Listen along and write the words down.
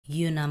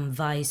UNAM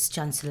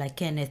Vice-Chancellor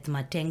Kenneth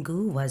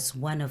Matengu was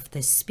one of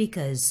the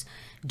speakers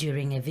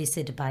during a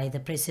visit by the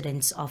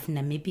presidents of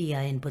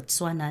Namibia and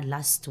Botswana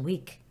last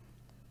week.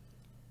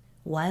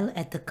 While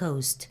at the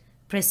coast,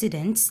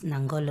 Presidents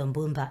Nangolo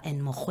Mbumba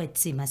and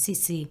Mokgweetsi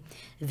Masisi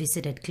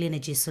visited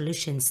Cleanergy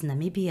Solutions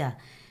Namibia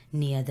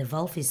near the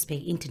Walvis Bay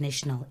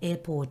International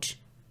Airport.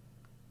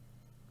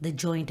 The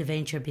joint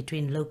venture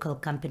between local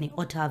company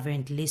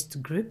Otavent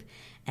List Group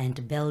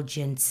and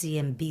Belgian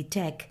CMB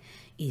Tech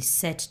is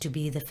set to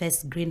be the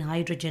first green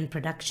hydrogen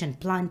production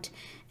plant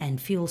and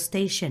fuel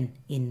station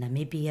in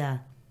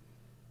Namibia.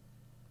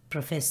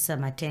 Professor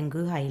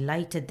Matengu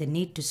highlighted the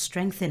need to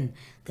strengthen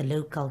the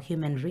local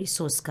human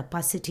resource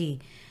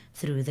capacity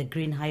through the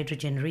Green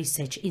Hydrogen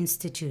Research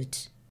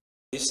Institute.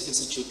 This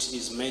institute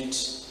is meant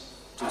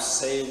to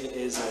serve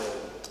as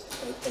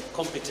a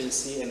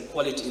competency and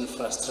quality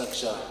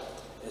infrastructure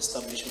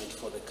establishment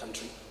for the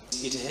country.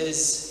 It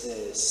has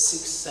 6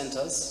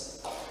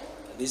 centers.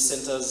 These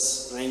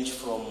centers range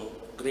from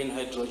green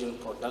hydrogen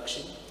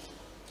production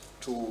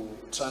to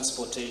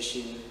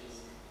transportation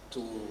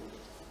to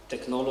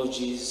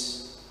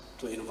technologies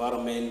to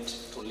environment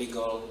to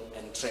legal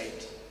and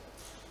trade.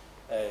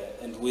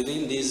 And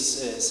within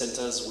these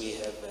centers we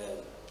have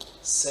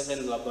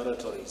 7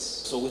 laboratories.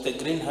 So with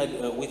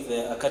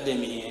the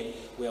academy here,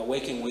 we are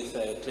working with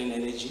Clean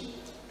Energy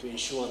to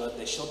ensure that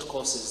the short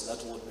courses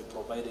that would be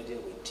provided here,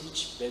 we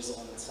teach based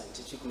on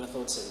scientific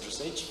methods and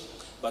research,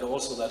 but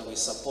also that we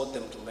support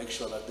them to make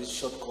sure that these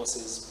short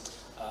courses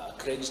are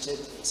accredited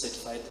and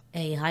certified.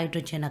 A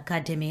hydrogen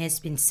academy has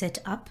been set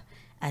up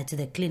at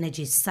the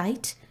Cleanergy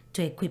site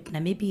to equip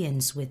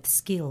Namibians with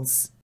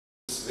skills.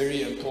 It's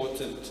very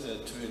important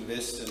to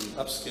invest in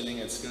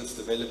upskilling and skills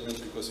development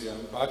because we are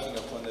embarking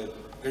upon a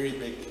very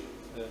big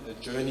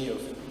journey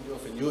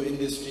of a new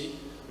industry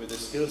where the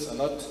skills are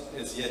not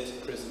as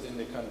yet present in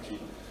the country.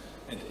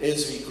 And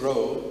as we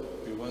grow,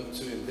 we want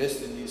to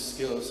invest in these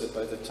skills that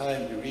by the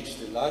time we reach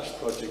the large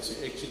projects,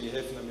 we actually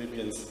have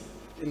Namibians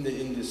in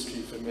the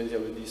industry familiar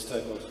with these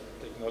type of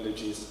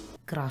technologies.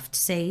 Kraft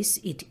says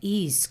it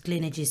is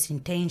Cleanergy's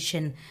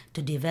intention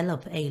to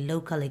develop a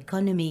local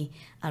economy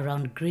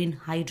around green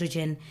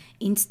hydrogen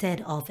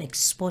instead of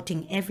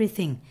exporting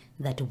everything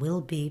that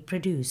will be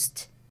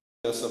produced.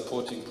 We are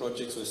supporting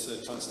projects with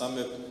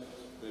Namibia,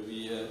 where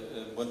we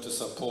want to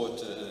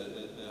support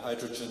a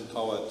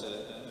hydrogen-powered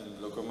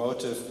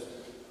locomotive,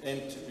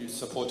 and we're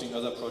supporting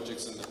other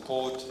projects in the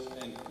port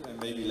and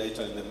maybe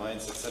later in the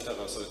mines, etc.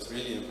 So it's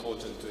really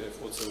important to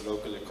have also a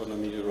local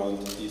economy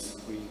around these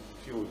green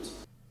fuels.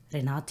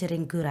 Renate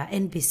Rengura,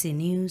 NBC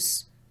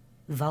News,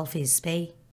 Walvis Bay.